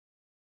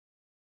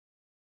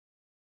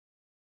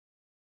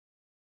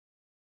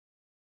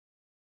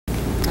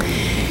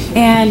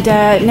And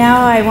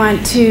now I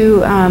want to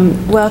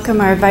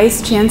welcome our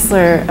Vice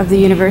Chancellor of the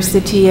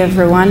University of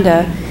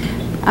Rwanda.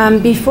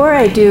 Before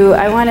I do,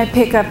 I want to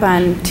pick up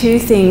on two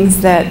things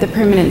that the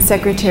Permanent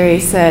Secretary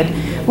said.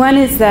 One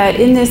is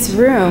that in this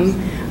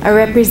room are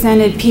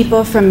represented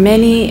people from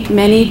many,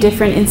 many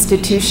different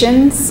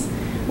institutions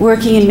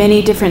working in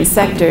many different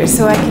sectors.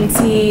 So I can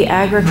see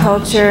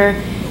agriculture,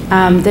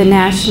 the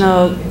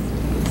National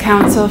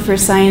Council for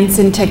Science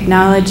and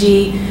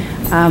Technology.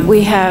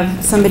 We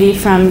have somebody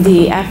from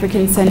the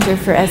African Center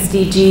for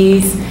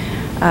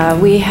SDGs.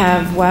 We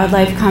have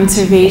wildlife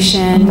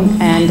conservation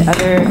and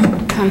other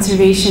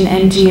conservation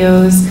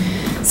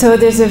NGOs. So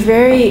there's a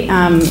very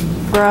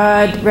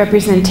broad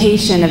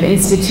representation of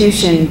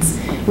institutions,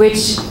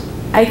 which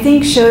I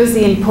think shows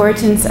the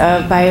importance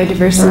of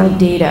biodiversity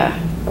data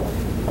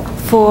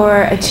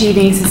for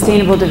achieving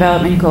sustainable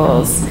development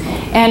goals.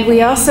 And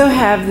we also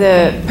have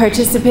the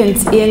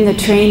participants in the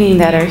training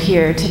that are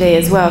here today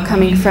as well,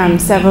 coming from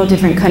several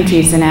different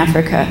countries in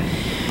Africa.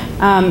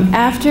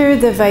 After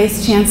the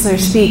Vice Chancellor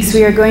speaks,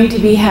 we are going to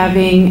be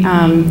having,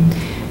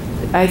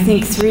 I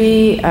think,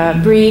 3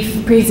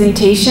 brief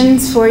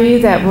presentations for you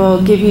that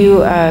will give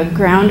you a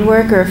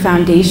groundwork or a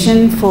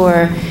foundation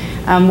for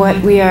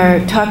what we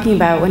are talking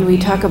about when we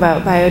talk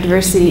about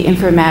biodiversity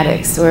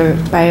informatics or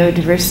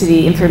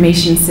biodiversity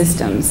information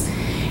systems.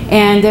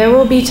 And there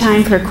will be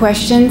time for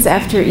questions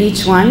after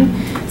each one.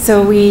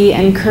 So we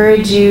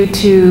encourage you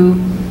to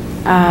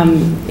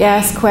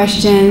ask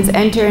questions,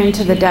 enter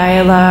into the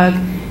dialogue,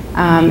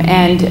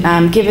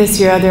 and give us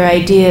your other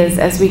ideas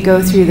as we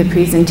go through the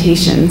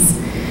presentations.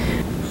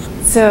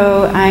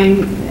 So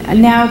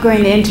I'm now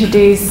going to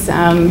introduce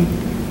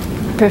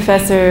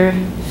Professor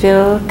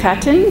Phil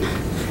Kaplin.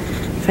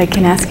 If I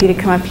can ask you to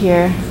come up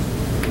here.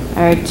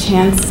 Our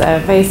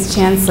Vice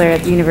Chancellor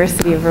at the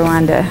University of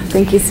Rwanda.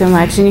 Thank you so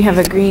much. And you have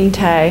a green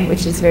tie,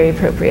 which is very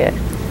appropriate.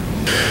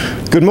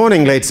 Good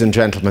morning, ladies and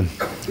gentlemen.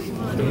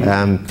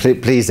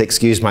 Please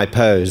excuse my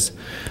pose.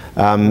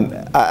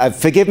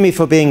 Forgive me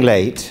for being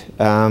late.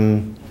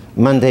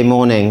 Monday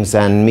mornings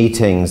and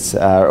meetings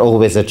are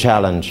always a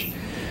challenge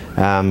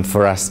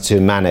for us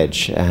to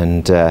manage.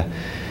 And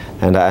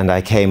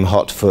I came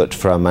hot foot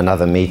from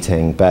another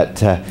meeting.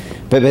 But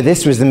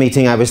this was the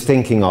meeting I was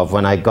thinking of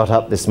when I got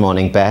up this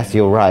morning. Beth,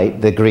 you're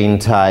right. The green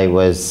tie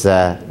was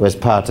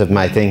part of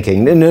my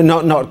thinking. No,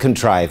 not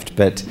contrived,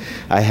 but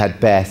I had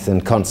Beth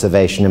and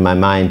conservation in my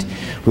mind.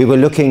 We were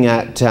looking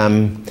at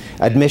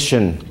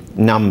admission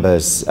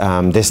numbers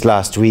this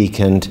last week,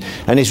 and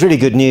it's really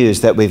good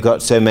news that we've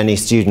got so many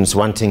students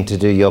wanting to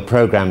do your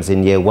programs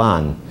in year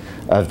 1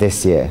 of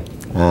this year.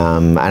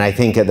 And I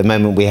think at the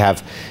moment we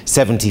have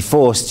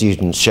 74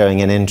 students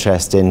showing an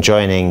interest in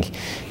joining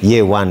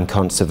Year 1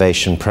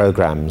 conservation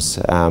programs.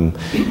 And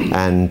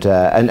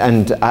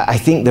I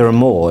think there are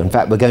more. In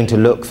fact, we're going to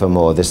look for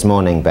more this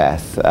morning,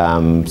 Beth.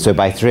 So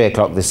by 3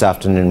 o'clock this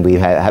afternoon, we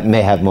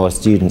may have more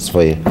students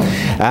for you.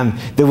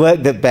 The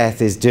work that Beth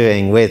is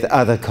doing with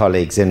other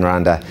colleagues in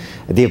Rwanda,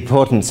 the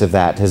importance of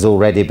that has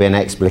already been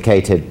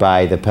explicated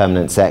by the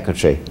Permanent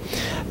Secretary.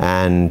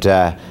 And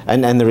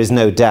there is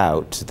no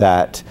doubt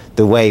that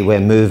the way we're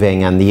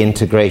moving and the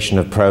integration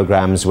of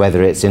programs,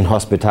 whether it's in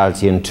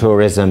hospitality and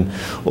tourism,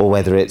 or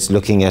whether it's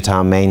looking at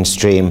our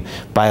mainstream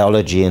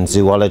biology and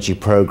zoology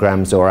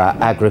programs, or our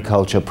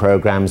agriculture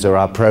programs, or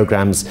our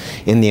programs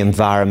in the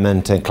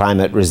environment and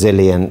climate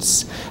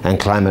resilience and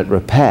climate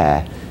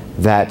repair,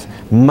 that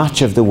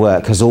much of the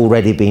work has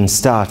already been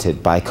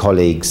started by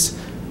colleagues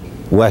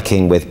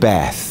working with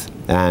Beth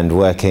and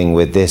working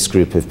with this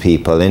group of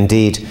people.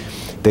 Indeed,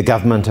 the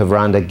government of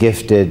Rwanda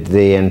gifted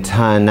the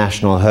entire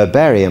National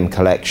Herbarium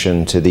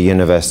collection to the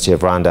University of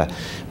Rwanda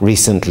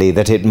recently,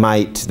 that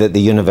the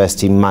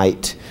university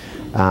might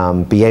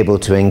be able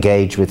to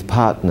engage with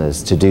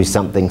partners to do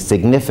something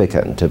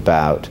significant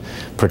about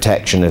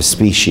protection of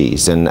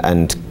species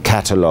and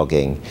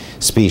cataloguing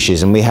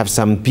species. And we have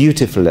some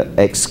beautiful,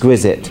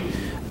 exquisite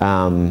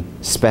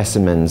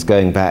specimens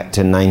going back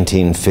to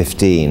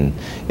 1915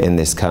 in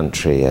this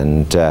country,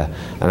 and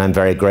I'm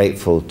very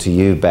grateful to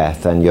you,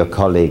 Beth, and your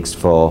colleagues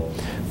for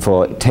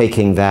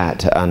taking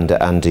that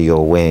under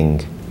your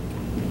wing.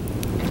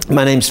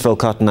 My name's Phil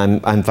Cotton.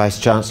 I'm Vice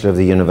Chancellor of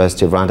the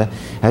University of Rwanda.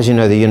 As you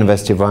know, the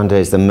University of Rwanda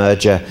is the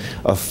merger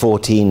of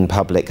 14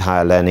 public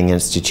higher learning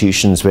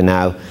institutions. We're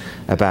now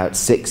about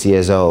 6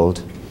 years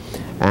old.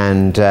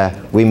 And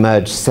we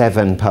merged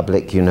 7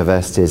 public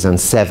universities and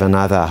 7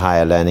 other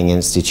higher learning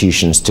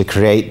institutions to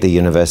create the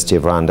University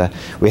of Rwanda.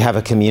 We have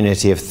a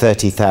community of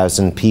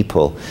 30,000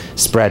 people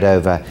spread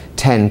over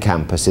 10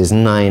 campuses,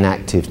 9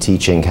 active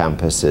teaching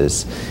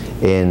campuses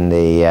in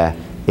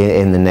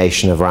the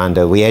nation of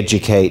Rwanda. We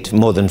educate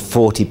more than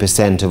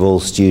 40% of all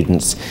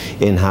students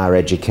in higher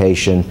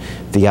education.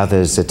 The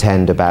others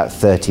attend about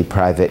 30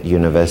 private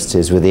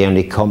universities. We're the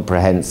only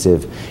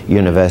comprehensive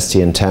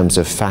university in terms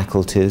of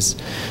faculties.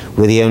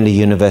 We're the only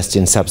university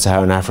in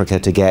sub-Saharan Africa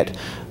to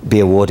be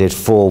awarded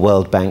 4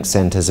 World Bank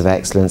Centers of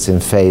Excellence in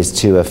phase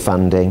 2 of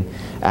funding.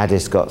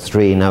 Addis got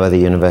 3, no other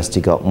university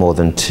got more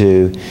than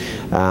 2.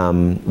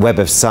 Web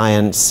of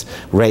Science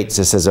rates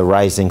us as a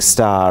rising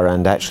star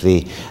and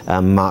actually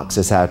marks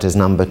us out as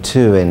number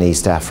 2 in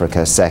East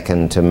Africa,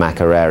 second to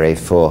Makerere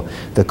for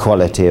the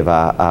quality of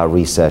our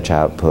research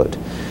output.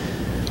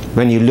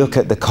 When you look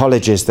at the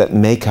colleges that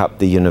make up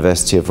the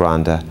University of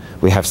Rwanda,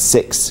 we have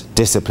 6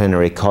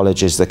 disciplinary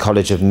colleges. The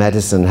College of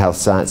Medicine, Health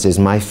Sciences,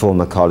 my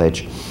former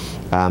college,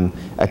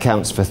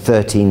 accounts for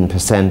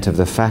 13% of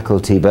the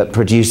faculty, but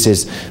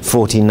produces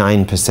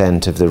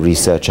 49% of the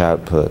research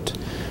output.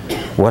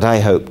 What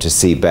I hope to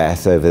see,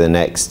 Beth, over the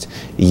next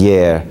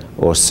year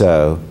or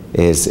so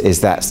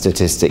is that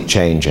statistic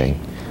changing.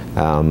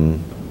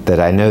 That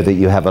I know that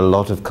you have a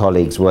lot of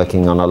colleagues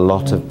working on a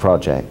lot of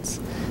projects,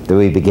 that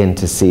we begin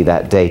to see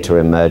that data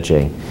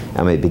emerging,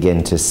 and we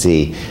begin to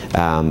see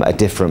a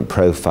different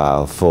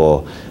profile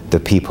for the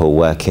people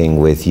working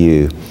with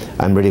you.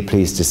 I'm really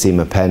pleased to see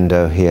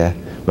Mapendo here.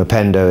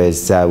 Mapendo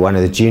is one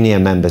of the junior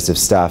members of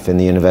staff in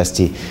the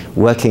university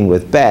working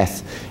with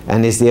Beth,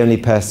 and is the only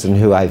person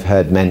who I've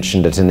heard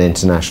mentioned at an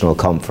international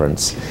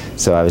conference.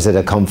 So I was at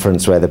a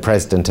conference where the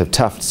president of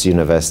Tufts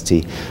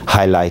University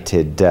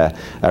highlighted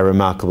a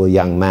remarkable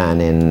young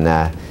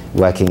man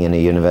working in a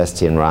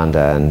university in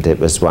Rwanda, and it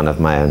was one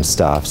of my own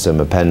staff. So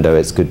Mapendo,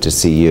 it's good to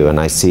see you, and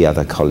I see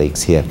other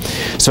colleagues here.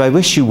 So I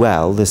wish you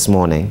well this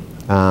morning.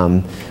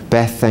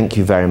 Beth, thank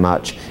you very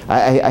much.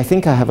 I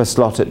think I have a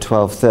slot at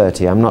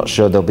 12:30. I'm not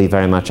sure there'll be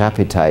very much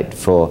appetite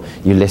for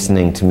you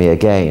listening to me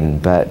again,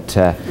 but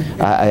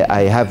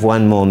I have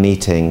one more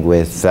meeting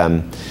with,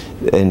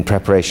 in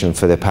preparation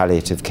for the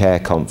palliative care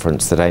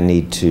conference that I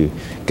need to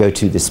go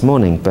to this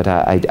morning, but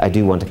I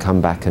do want to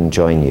come back and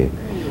join you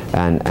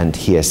and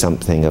hear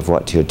something of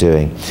what you're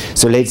doing.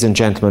 So ladies and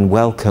gentlemen,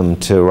 welcome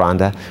to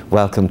Rwanda,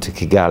 welcome to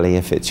Kigali.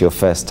 If it's your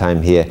first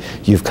time here,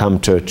 you've come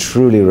to a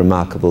truly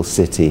remarkable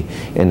city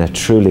in a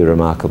truly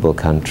remarkable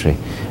country,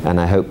 and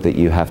I hope that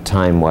you have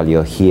time while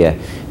you're here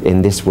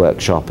in this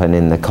workshop and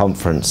in the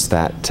conference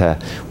that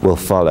will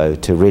follow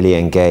to really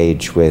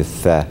engage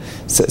with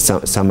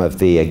some of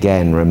the,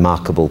 again,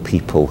 remarkable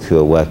people who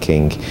are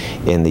working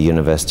in the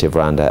University of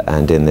Rwanda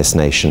and in this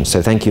nation.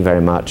 So thank you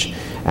very much,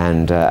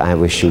 and I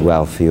wish you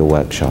well for your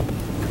workshop.